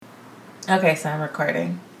Okay, so I'm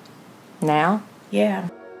recording. Now? Yeah.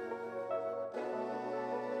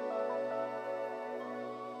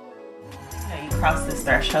 You cross this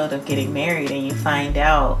threshold of getting married and you find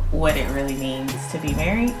out what it really means to be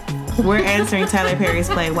married. We're answering Tyler Perry's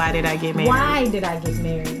play, Why Did I Get Married? Why did I get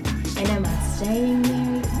married? And am I staying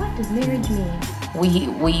married? What does marriage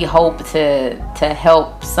mean? We hope to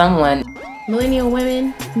help someone, Millennial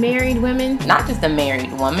women, married women. not just a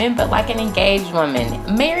married woman, but like an engaged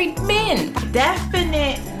woman, married men.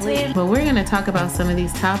 Definitely. But we're going to talk about some of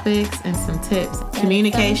these topics and some tips.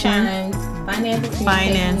 Communication,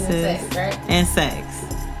 finances, and sex.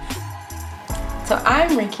 So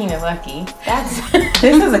I'm Rakina Lucky.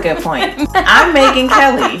 This is a good point. I'm Megan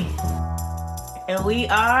Kelly. And we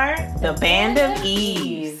are the Band of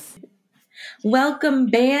Eves. Welcome,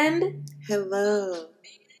 band. Hello.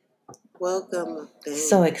 Welcome, band.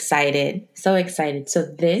 So excited. So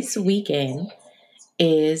this weekend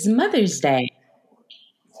is Mother's Day.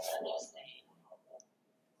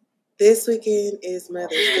 This weekend is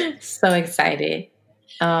Mother's Day. So excited.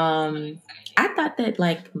 I thought that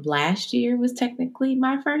like last year was technically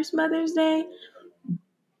my first Mother's Day.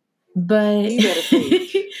 But You better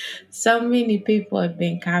preach. So many people have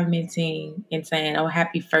been commenting and saying, "Oh,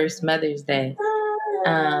 happy first Mother's Day."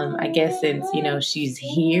 I guess since, she's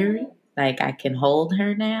here, like I can hold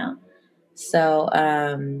her now. So,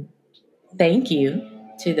 thank you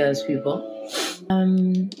to those people.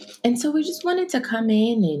 And so we just wanted to come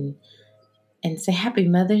in and say happy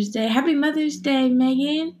Mother's Day. Happy Mother's Day,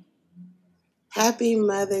 Megan. Happy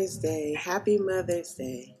Mother's Day. Happy Mother's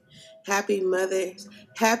Day.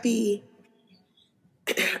 Happy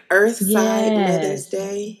Earthside Mother's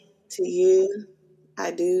Day to you.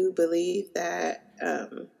 I do believe that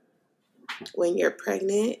when you're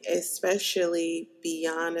pregnant, especially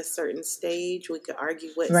beyond a certain stage, we could argue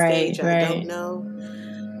what stage, I don't know.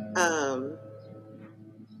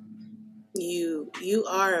 You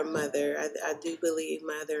are a mother. I do believe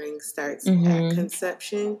mothering starts at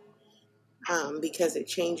conception, because it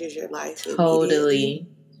changes your life Totally.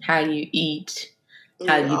 How you eat,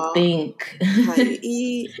 how you think. How you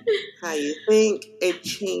eat, how you think, it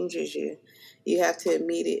changes you. You have to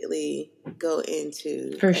immediately go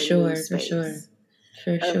into for sure.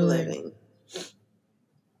 living.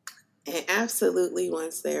 And absolutely,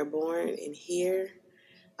 once they're born and here,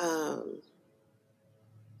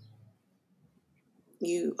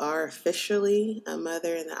 you are officially a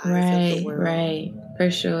mother in the eyes of the world. Right, for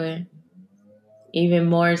sure. Even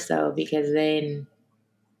more so because then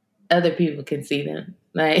other people can see them,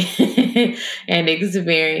 like, and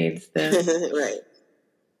experience them.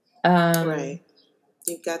 Right.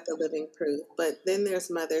 You've got the living proof. But then there's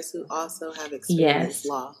mothers who also have experienced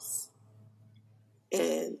loss.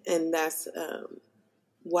 And that's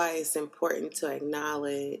why it's important to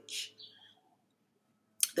acknowledge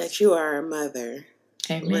that you are a mother.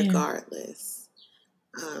 Amen. Regardless.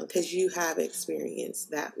 Because you have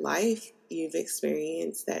experienced that life. You've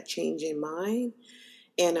experienced that change in mind.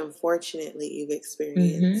 And unfortunately, you've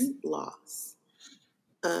experienced loss.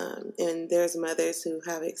 And there's mothers who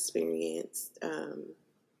have experienced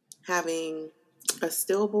having a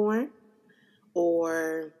stillborn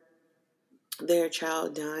or their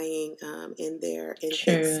child dying in their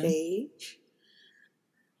infant stage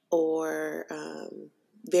or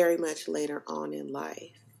very much later on in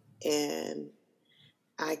life. And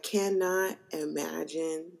I cannot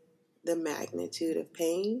imagine the magnitude of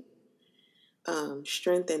pain,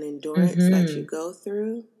 strength, and endurance that you go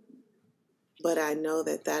through. But I know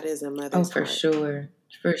that is a mother's heart.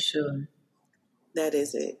 For sure. That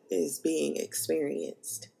is being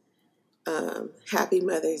experienced. Happy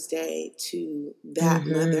Mother's Day to that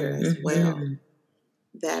mother as well.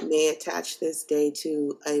 That may attach this day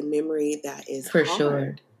to a memory that is for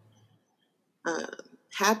hard. Sure.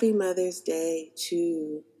 Happy Mother's Day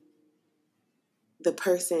to the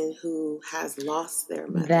person who has lost their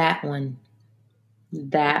mother. That one.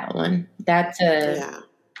 That's yeah.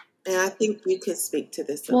 And I think you could speak to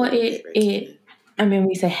this a little bit. I mean,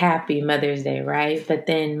 we say Happy Mother's Day, right? But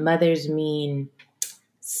then mothers mean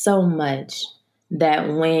so much that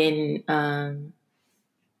when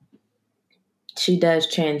she does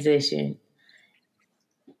transition,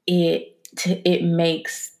 it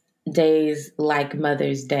makes days like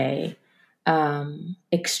Mother's Day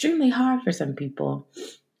extremely hard for some people.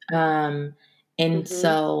 And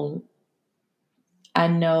so I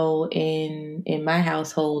know in my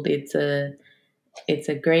household it's a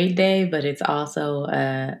great day, but it's also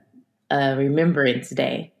a remembrance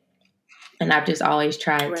day. And I've just always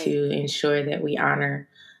tried to ensure that we honor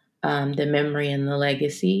the memory and the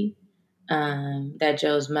legacy that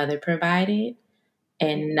Joe's mother provided.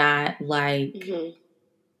 and not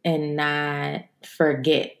and not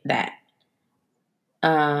forget that.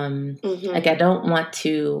 Like, I don't want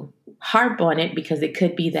to harp on it because it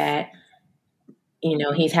could be that,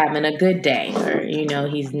 he's having a good day, or,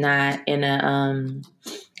 he's not in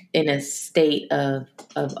a state of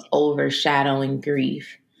overshadowing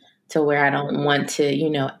grief to where I don't want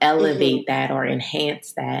to, elevate that or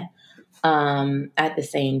enhance that. At the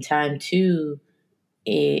same time too,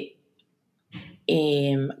 it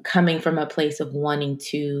coming from a place of wanting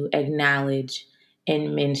to acknowledge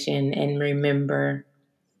and mention and remember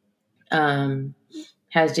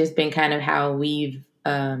has just been kind of how we've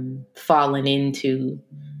fallen into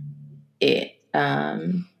it. Our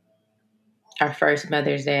first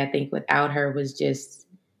Mother's Day, I think, without her was just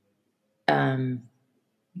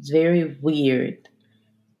very weird.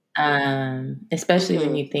 Especially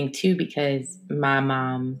when you think too, because my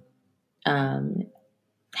mom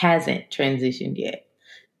hasn't transitioned yet.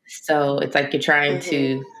 So it's like you're trying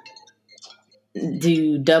to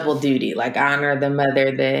do double duty, like honor the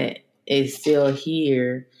mother that is still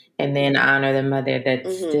here and then honor the mother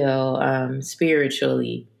that's still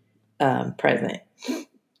spiritually present.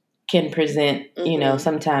 Can present,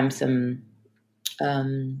 sometimes some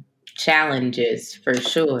challenges for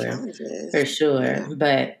sure. Yeah.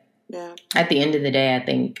 But at the end of the day, I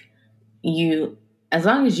think as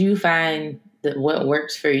long as you find what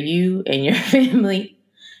works for you and your family,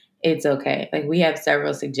 it's okay. Like, we have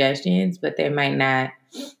several suggestions, but they might not.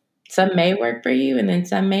 Some may work for you, and then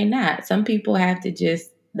some may not. Some people have to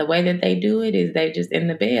the way that they do it is they just in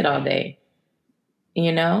the bed all day,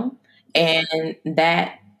 and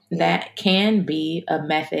that can be a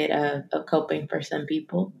method of coping for some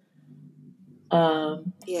people.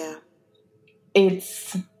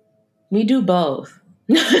 We do both.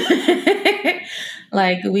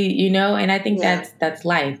 Like, and I think that's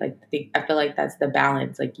life. Like, I feel like that's the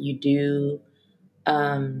balance. Like, you do,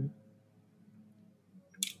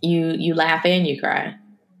 you laugh and you cry,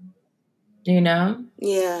 Yeah.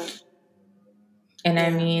 And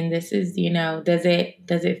I mean, this is, does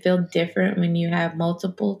it feel different when you have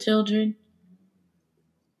multiple children?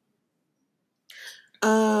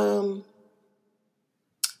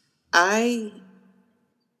 I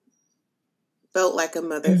felt like a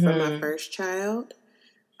mother for my first child.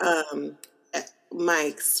 My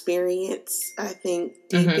experience, I think,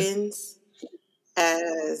 deepens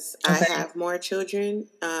as I have more children,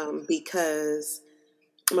 because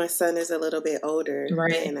my son is a little bit older,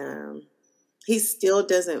 and he still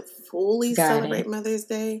doesn't fully celebrate Mother's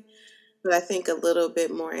Day, but I think a little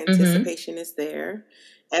bit more anticipation is there,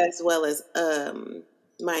 as well as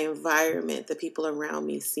my environment. The people around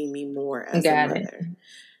me see me more as a mother.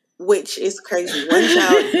 Which is crazy. One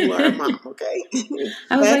child, you are a mom, okay?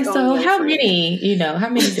 I was like, so how many do I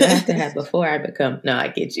have to have before I become? No, I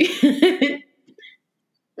get you.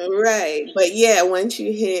 Right. But yeah, once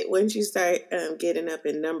you start getting up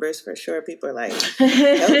in numbers, for sure, people are like,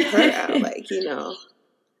 help her out. Like, like she gonna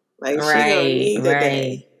need a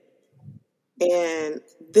day. And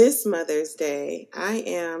this Mother's Day, I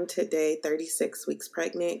am today 36 weeks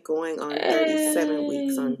pregnant, going on 37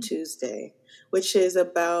 weeks on Tuesday, which is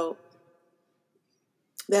that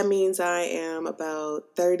means I am about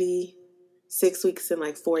 36 weeks and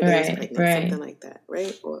like 4 days pregnant, something like that,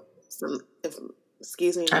 right? Or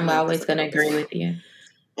excuse me. I'm always going to agree with you.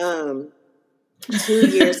 2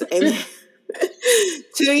 years,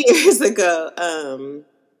 2 years ago,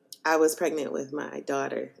 I was pregnant with my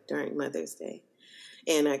daughter during Mother's Day,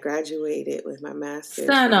 and I graduated with my master's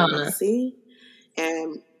from UC,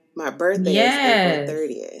 and my birthday is April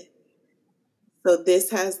 30th. So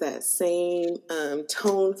this has that same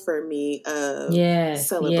tone for me of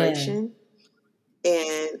celebration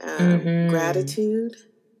and gratitude,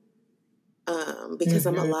 because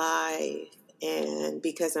I'm alive, and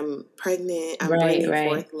because I'm pregnant, I'm bringing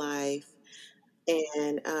forth life,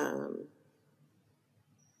 and I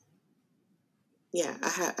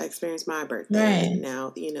experienced my birthday, and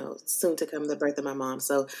now soon to come the birth of my mom.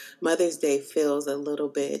 So Mother's Day feels a little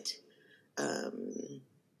bit. I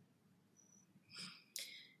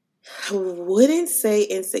wouldn't say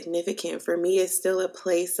insignificant. For me, it's still a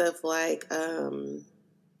place of like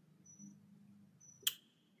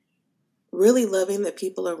really loving the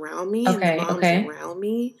people around me and the moms around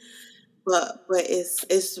me. But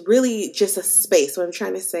it's really just a space. What I'm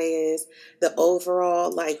trying to say is the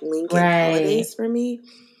overall like Lincoln holidays for me,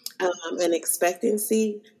 and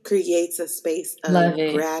expectancy creates a space of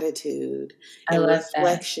gratitude and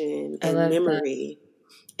reflection and memory.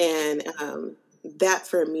 And that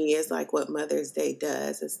for me is like what Mother's Day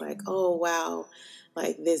does. It's like, oh wow,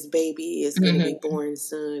 like this baby is going to be born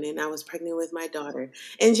soon, and I was pregnant with my daughter,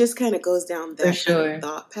 and just kind of goes down For that kind sure. of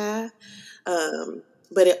thought path.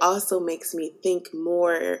 But it also makes me think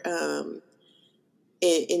more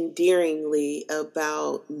endearingly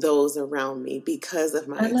about those around me because of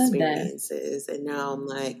my I love that. experiences. And now I'm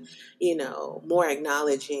like, more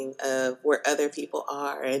acknowledging of where other people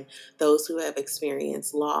are and those who have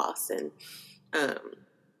experienced loss, and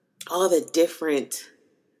all the different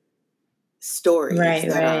stories Right,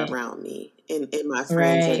 that are right, around me in my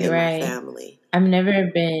friends and right, in my right. family. I've never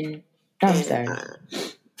been. I'm And sorry.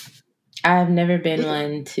 I've never been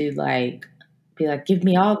one to like be like, give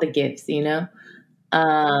me all the gifts, you know.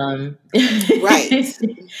 right.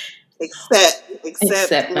 Except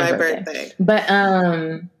Except my my birthday. birthday. But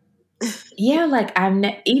yeah, like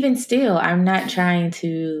even still, I'm not trying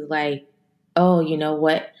to like, oh, you know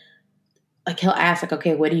what? Like he'll ask, like,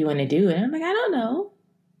 okay, what do you want to do? And I'm like, I don't know.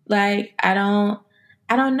 Like, I don't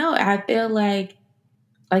know. I feel like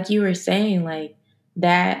you were saying, like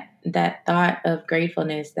that thought of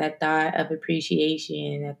gratefulness, that thought of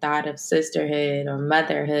appreciation, that thought of sisterhood or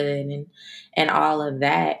motherhood, and all of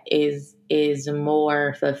that is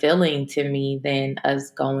more fulfilling to me than us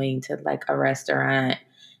going to like a restaurant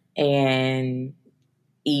and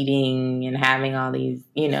eating and having all these,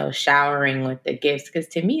 showering with the gifts. Because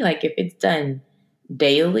to me, like if it's done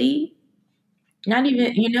daily, not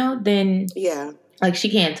even, then Yeah. like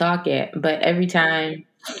she can't talk yet, but every time,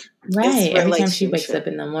 It's right, every time she wakes relationship. up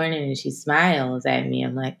in the morning and she smiles at me,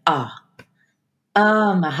 I'm like, oh,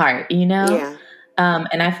 my heart, Yeah.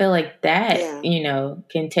 And I feel like that, Yeah.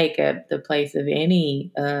 can take up the place of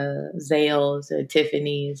any Zales or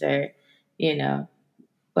Tiffany's or,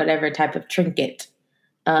 whatever type of trinket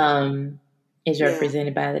is Yeah.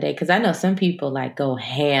 represented by the day. Because I know some people like go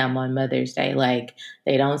ham on Mother's Day. Like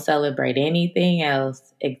they don't celebrate anything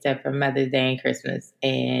else except for Mother's Day and Christmas.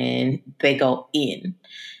 And they go in.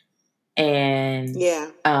 And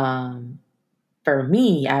Yeah. for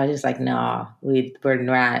me, I was just like, no, we're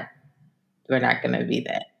not gonna be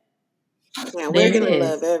that. Yeah, we're There it gonna is.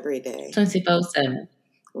 love every day. 24/7.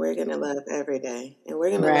 We're gonna love every day. And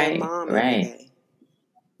we're gonna love Right, mom every right. day.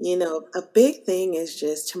 A big thing is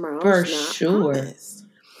just For tomorrow's not sure. promised.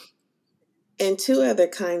 And two other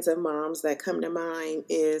kinds of moms that come to mind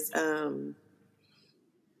is I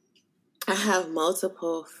have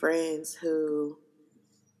multiple friends who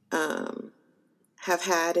have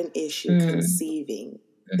had an issue conceiving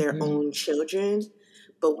their own children.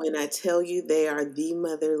 But when I tell you they are the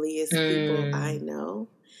motherliest people I know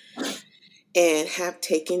and have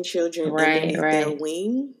taken children underneath their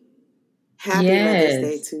wing, happy Mother's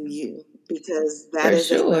Day Yes. to you, because that For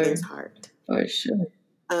is a sure. mother's heart. For sure.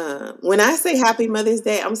 When I say happy Mother's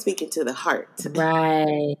Day, I'm speaking to the heart.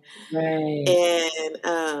 Right, right.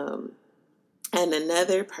 And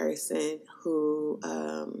another person who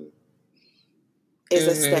is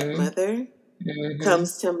a stepmother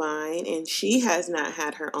comes to mind, and she has not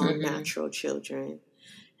had her own natural children,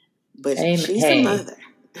 but she's a mother.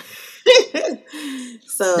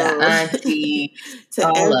 So the auntie, to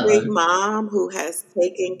all of every them. mom who has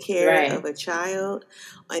taken care Right. of a child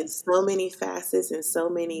in so many facets and so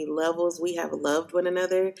many levels, we have loved one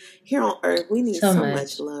another. Here on earth, we need so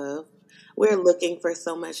much love. We're looking for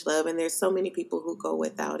so much love, and there's so many people who go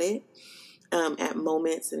without it at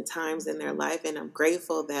moments and times in their life. And I'm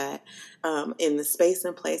grateful that in the space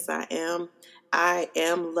and place I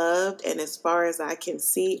am loved, and as far as I can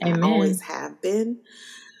see, Amen. I always have been.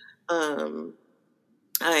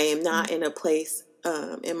 I am not in a place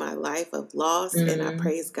in my life of loss, and I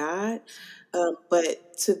praise God.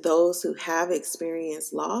 But to those who have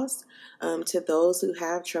experienced loss, to those who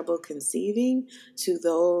have trouble conceiving, to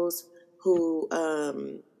those who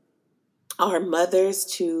are mothers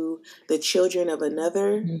to the children of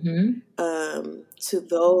another, to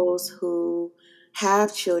those who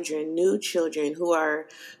have children, new children who are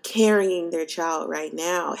carrying their child right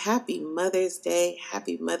now. Happy Mother's Day.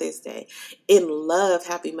 Happy Mother's Day. In love,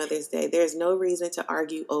 happy Mother's Day. There's no reason to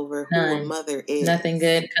argue over who a mother is. Nothing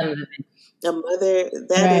good comes of it. A mother,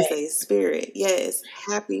 that is a spirit. Yes,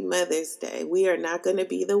 happy Mother's Day. We are not going to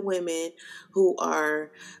be the women who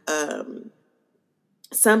are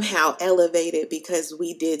somehow elevated because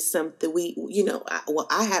we did something.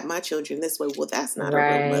 I had my children this way. Well, that's not a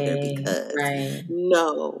real mother, because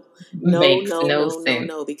no,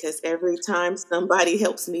 because every time somebody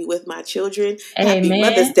helps me with my children, happy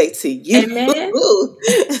Mother's Day to you.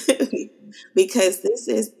 Because this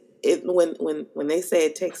is it. When they say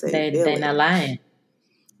it takes a village, they're not lying.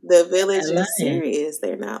 The village is serious.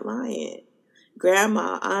 They're not lying.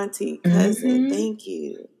 Grandma, auntie, cousin, thank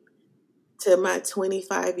you. to my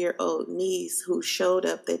 25-year-old niece who showed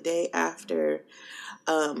up the day after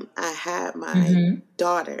I had my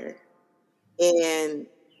daughter, and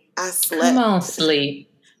I Come on, slept sleep.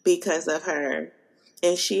 because of her.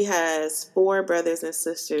 And she has 4 brothers and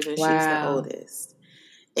sisters, and she's the Wow. oldest.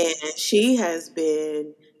 And she has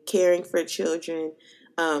been caring for children,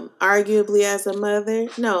 arguably as a mother.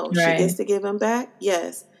 No, she gets Right. to give them back.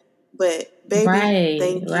 Yes. But baby, Right.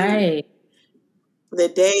 thank you. Right. The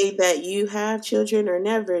day that you have children or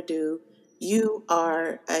never do, you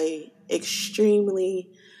are a extremely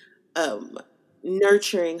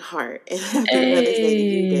nurturing heart. And happy Mother's Day to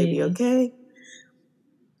you, baby, Hey. okay?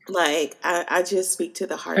 Like, I just speak to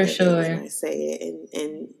the heart For of it when sure. I say it.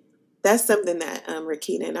 And that's something that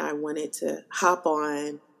Rakina and I wanted to hop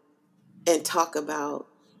on and talk about,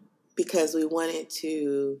 because we wanted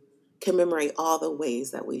to commemorate all the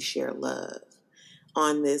ways that we share love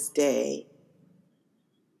on this day.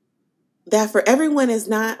 That for everyone is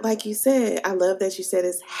not, like you said, I love that you said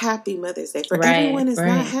it's Happy Mother's Day. For Right. everyone is not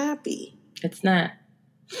Right. happy. It's not.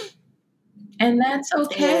 And that's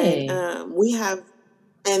okay. And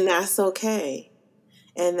and that's okay.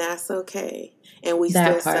 And that's okay. And we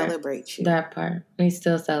That still part. celebrate you. That part. We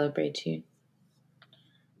still celebrate you.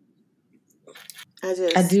 I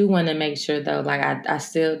I do want to make sure though, like I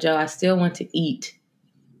still, Joe, I still want to eat.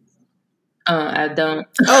 I don't.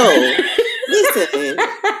 Oh, listen.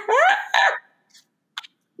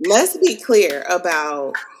 Let's be clear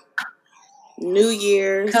about New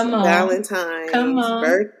Year's, Come on. Valentine's, Come on.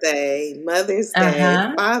 birthday, Mother's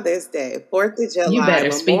Day, Father's Day, 4th of July, You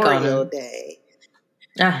better speak on Memorial them. Day,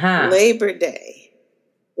 Uh-huh. Labor Day,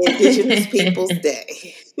 Indigenous Peoples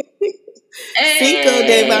Day, Cinco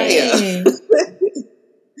de Hey. Mayo.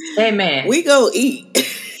 Hey, man. We go eat.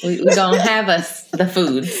 We gonna have us the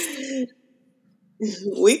foods.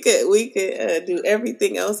 We could do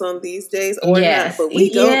everything else on these days or Yes. not, but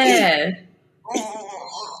we go Yeah. eat.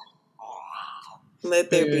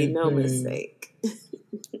 Let there be no mistake.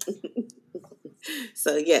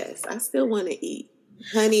 So yes, I still want to eat,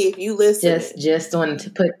 honey. If you listen, just wanted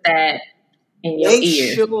to put that in your make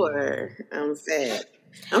ear. sure I'm fed.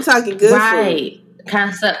 I'm talking good right. Food.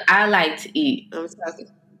 Kind of stuff I like to eat. I'm talking.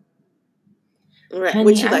 Right. Honey,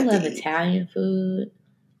 What you I like love to eat? Italian food.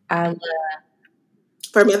 I love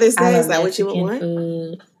for Mother's Day. Is that Mexican what you would want?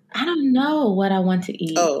 Food. I don't know what I want to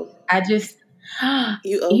eat. Oh, I just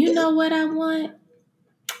you know what I want?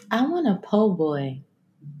 I want a po' boy.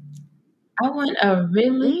 I want a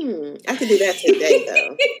really. I could do that today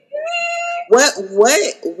though.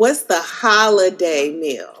 What's the holiday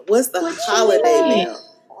meal? What's the holiday meal?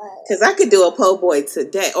 Because I could do a po' boy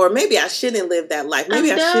today, or maybe I shouldn't live that life.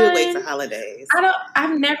 Maybe I should wait for holidays.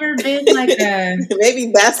 I've never been like a.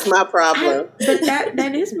 Maybe that's my problem. But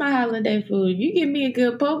that is my holiday food. If you give me a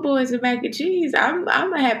good po' boys and mac and cheese, I'm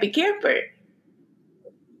a happy camper.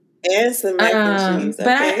 And some mac and cheese. Okay?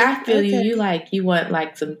 But I feel you. You want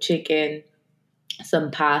like some chicken,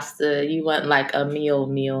 some pasta. You want like a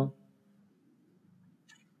meal.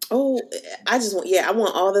 Oh, I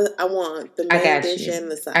want the main dish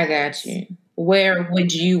and the sides. I got you. Where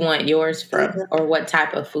would you want yours from? Or what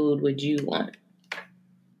type of food would you want?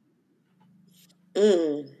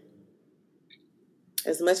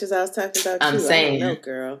 As much as I was talking about I'm saying, I don't know,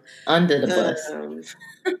 girl. Under the bus.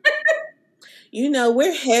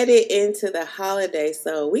 We're headed into the holiday,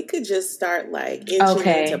 so we could just start like inching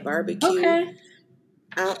into barbecue. Okay.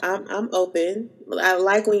 I'm open. I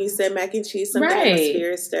like when you said mac and cheese, something in my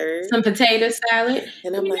spirit stirred. Some potato salad.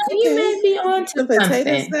 And I'm like, okay. You may be on to something.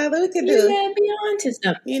 Potato salad we could do. You may be on to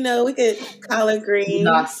something. We could collard greens. You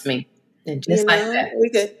lost me. And just like that.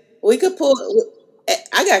 We could pull.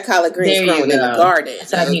 I got collard greens growing in the garden.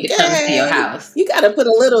 So I need to come to your house. You got to put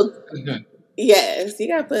a little. Yes, you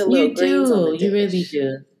got to put a little greens on the dish. You really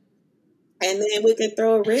do. And then we could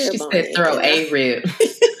throw a rib on it. Throw a rib.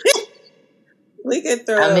 We could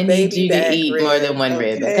throw a baby back. I'm going to need you to eat more than one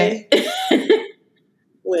rib, okay?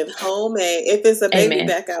 With homemade. If it's a baby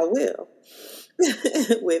back, I will.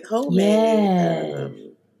 With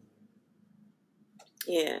homemade.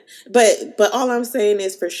 Yeah. But all I'm saying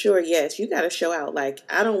is for sure, yes, you got to show out. Like,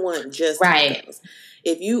 I don't want just tacos.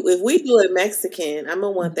 If we do it Mexican, I'm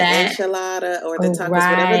going to want the enchilada or the tacos,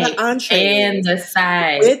 whatever the entree and is. The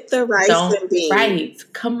sides. With the rice and beans. Right.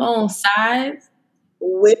 Come on, sides.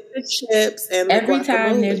 With the chips and the Every guacamole.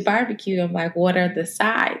 time there's barbecue, I'm like, what are the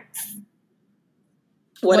sides?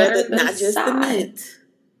 What are the not just the meat.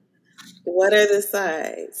 What are the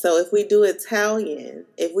sides? So if we do Italian,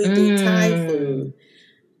 if we do Thai food,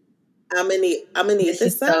 I'm gonna need the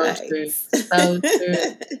sides. So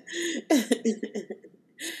true.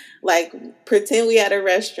 Like, pretend we at a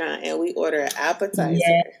restaurant and we order an appetizer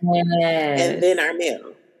and then our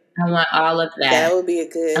meal. I want all of that. That would be a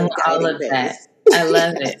good guiding base. I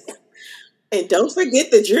love it. And don't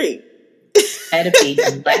forget the drink. That'd be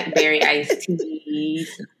some blackberry iced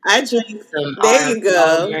teas. I drink some. There you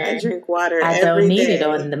go. I drink water. I don't need it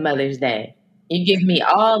on the Mother's Day. You give me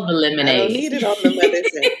all the lemonade. I don't need it on the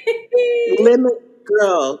Mother's Day. Lemon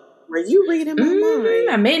girl, were you reading my mind?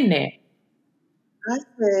 I'm in there. I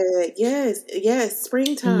said yes.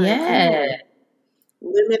 Springtime. Yeah.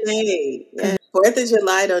 Lemonade. Yes. 4th of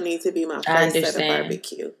July don't need to be my first set of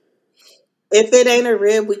barbecue. If it ain't a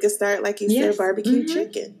rib, we could start, like you said, barbecue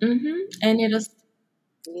chicken. And it'll,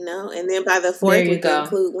 and then by the 4th, we can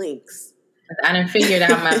include links. I done figured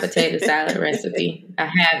out my potato salad recipe. I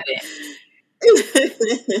have it.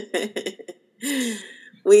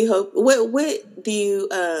 We hope. What do you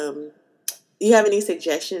you have any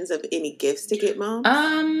suggestions of any gifts to get mom?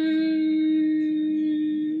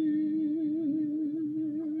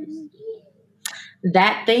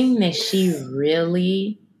 That thing that she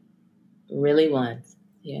really, really wants.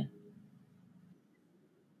 Yeah.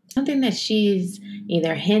 Something that she's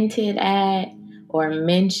either hinted at or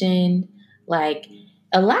mentioned. Like,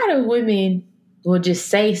 a lot of women will just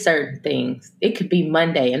say certain things. It could be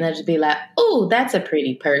Monday and they'll just be like, oh, that's a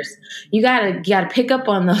pretty purse. You gotta pick up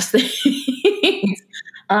on those things.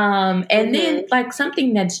 And then, like,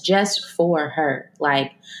 something that's just for her.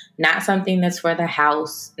 Like, not something that's for the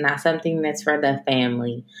house, not something that's for the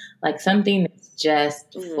family. Like, something that's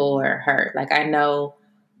just for her. Like, I know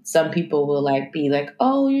some people will, like, be like,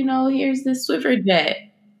 oh, here's this Swiffer jet.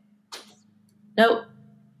 Nope.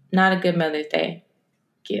 Not a good Mother's Day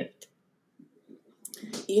gift.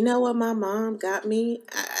 You know what my mom got me?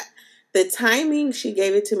 The timing, she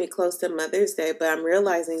gave it to me close to Mother's Day, but I'm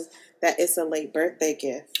realizing that it's a late birthday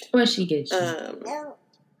gift. What she get you?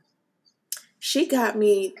 She got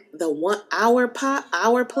me the Our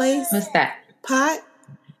Place. What's that? Pot.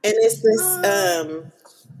 And it's this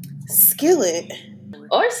skillet.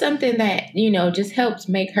 Or something that, just helps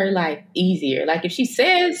make her life easier. Like, if she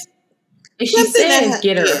says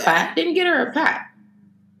get her a pot, then get her a pot.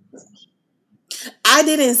 I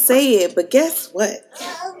didn't say it, but guess what?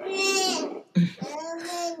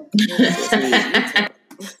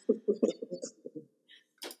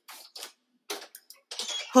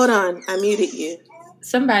 Hold on, I muted you.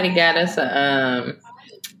 Somebody got us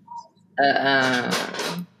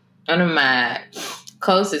one of my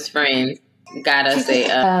closest friends got us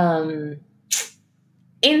a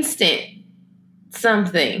instant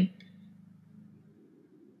something.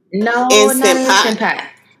 No, instant not instant pot.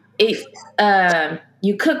 It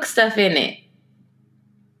you cook stuff in it.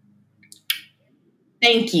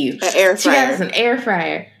 Thank you. An air fryer. She got us an air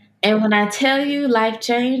fryer. And when I tell you life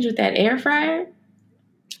changed with that air fryer.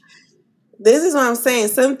 This is what I'm saying.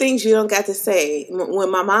 Some things you don't got to say. When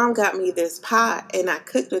my mom got me this pot and I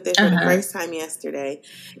cooked with it for the first time yesterday,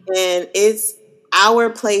 and it's Our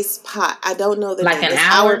Place pot. I don't know the name. It's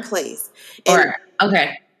Our Place.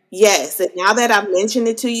 Okay. Yes, and now that I've mentioned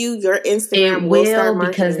it to you, your Instagram will start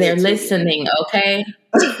marketing because they're listening. Okay,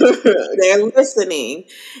 they're listening,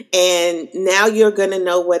 and now you're gonna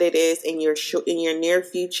know what it is in your near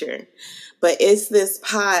future. But it's this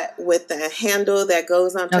pot with the handle that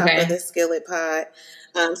goes on top of the skillet pot,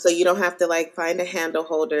 so you don't have to like find a handle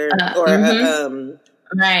holder or a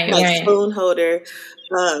spoon holder.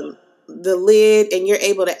 The lid, and you're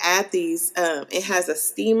able to add these. It has a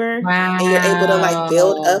steamer, and you're able to like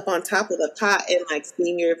build up on top of the pot and like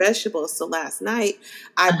steam your vegetables. So last night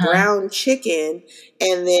I browned chicken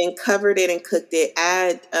and then covered it and cooked it.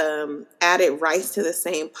 Added rice to the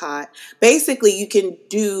same pot. Basically, you can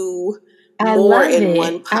do more in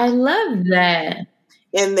one pot. I love that.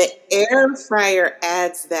 And the air fryer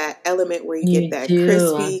adds that element where you get that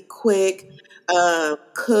crispy, quick,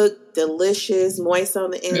 cooked, delicious, moist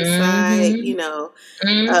on the inside,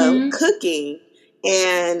 cooking.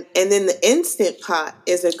 And then the Instant Pot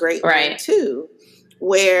is a great one too,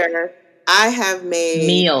 where I have made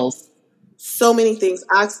meals. So many things,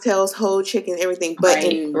 oxtails, whole chicken, everything, but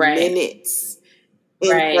in minutes,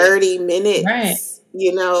 in 30 minutes,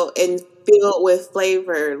 and filled with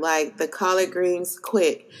flavor, like the collard greens,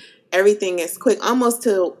 quick. Everything is quick, almost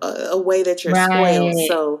to a way that you're spoiled.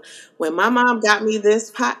 So when my mom got me this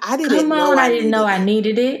pot, I didn't know I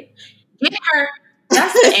needed it. Get her.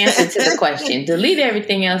 That's the answer to the question. Delete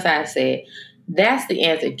everything else I said. That's the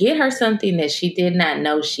answer. Get her something that she did not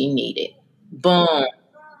know she needed. Boom.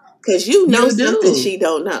 Because you know something she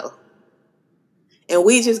don't know. And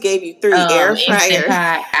we just gave you 3 air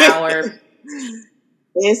fryer,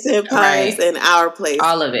 Instant Pots, and Our Place.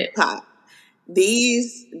 All of it. Pot.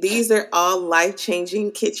 These are all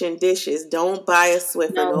life-changing kitchen dishes. Don't buy a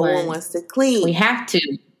Swiffer. No one wants to clean. We have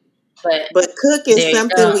to. But cook is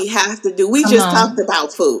something we have to do. We just talked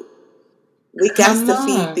about food. We got to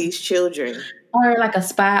feed these children. Or like a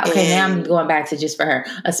spa. Okay, now I'm going back to just for her.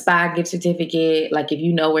 A spa gift certificate. Like if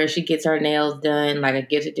you know where she gets her nails done, like a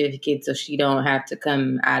gift certificate so she don't have to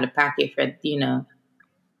come out of pocket for, And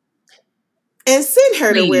send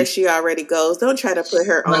her to where she already goes. Don't try to put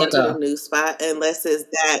her on to the new spot unless it's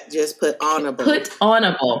that just put onable.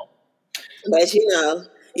 But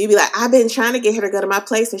you'd be like, I've been trying to get her to go to my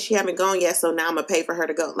place and she haven't gone yet, so now I'm going to pay for her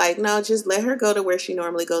to go. Like, no, just let her go to where she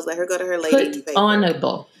normally goes. Let her go to her lady. Put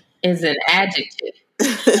onable is an adjective.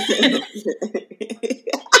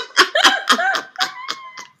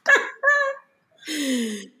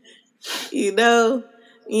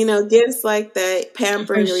 Gifts like that,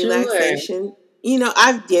 pampering, relaxation.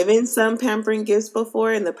 I've given some pampering gifts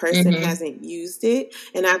before and the person hasn't used it.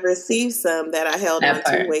 And I've received some that I held on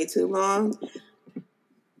to way too long.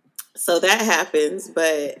 So that happens,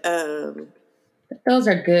 but those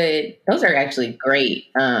are good. Those are actually great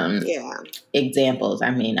examples.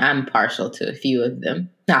 I mean, I'm partial to a few of them.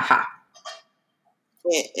 Aha.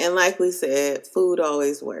 And like we said, food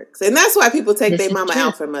always works. And that's why people take their mama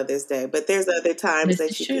out for Mother's Day. But there's other times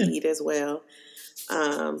that you can eat as well.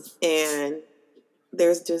 And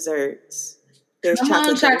there's desserts. There's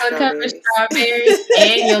chocolate covered strawberries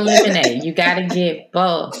and your lemonade. You got to get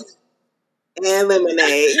both. And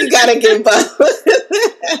lemonade. You got to get both.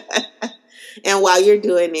 And while you're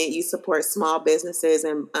doing it, you support small businesses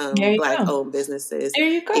and Black-owned businesses. There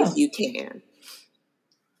you go. If you can.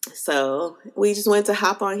 So we just wanted to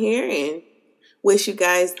hop on here and wish you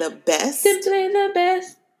guys the best. Simply the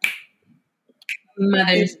best.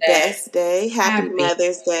 Mother's Day. Best day. Happy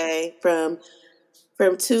Mother's Day from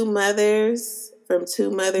two mothers,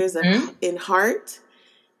 in heart.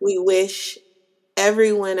 We wish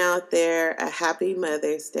everyone out there a happy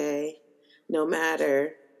Mother's Day, no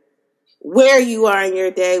matter where you are in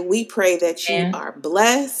your day. We pray that you are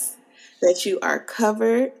blessed, that you are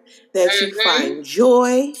covered, that you find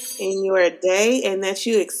joy in your day, and that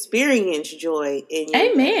you experience joy in your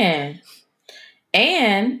day. Amen.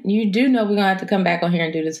 And you do know we're going to have to come back on here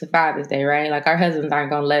and do this for Father's Day, right? Like our husbands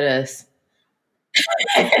aren't going to let us.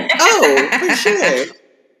 Oh, for sure.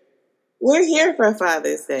 We're here for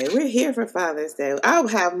Father's Day. I'll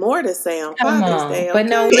have more to say on Father's Day. Okay? But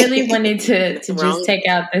no, really wanted to just take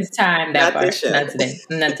out this time. Not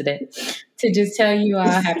today. To just tell you all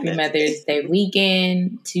happy Mother's Day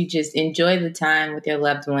weekend. To just enjoy the time with your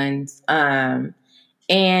loved ones. And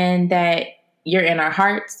that you're in our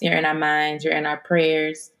hearts, you're in our minds, you're in our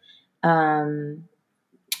prayers. And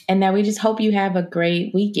that we just hope you have a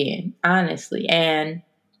great weekend, honestly. And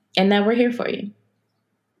that we're here for you.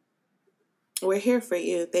 We're here for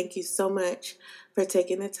you. Thank you so much for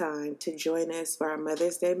taking the time to join us for our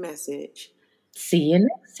Mother's Day message. See you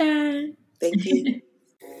next time. Thank you.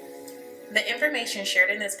 The information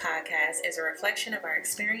shared in this podcast is a reflection of our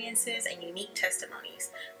experiences and unique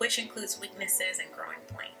testimonies, which includes weaknesses and growing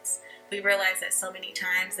points. We realize that so many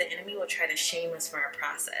times the enemy will try to shame us for our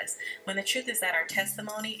process, when the truth is that our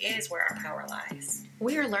testimony is where our power lies.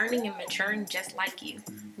 We are learning and maturing just like you.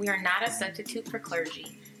 We are not a substitute for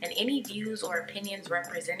clergy, and any views or opinions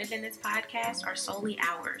represented in this podcast are solely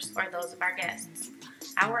ours or those of our guests.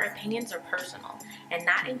 Our opinions are personal and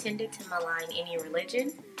not intended to malign any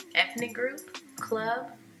religion, ethnic group,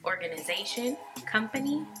 club, organization,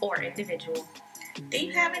 company, or individual. Do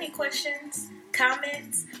you have any questions,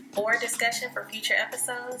 comments, or discussion for future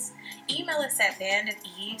episodes? Email us at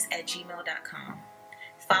bandofelves@gmail.com.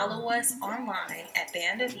 Follow us online at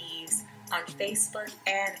Band of Eves on Facebook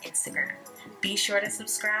and Instagram. Be sure to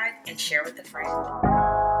subscribe and share with a friend.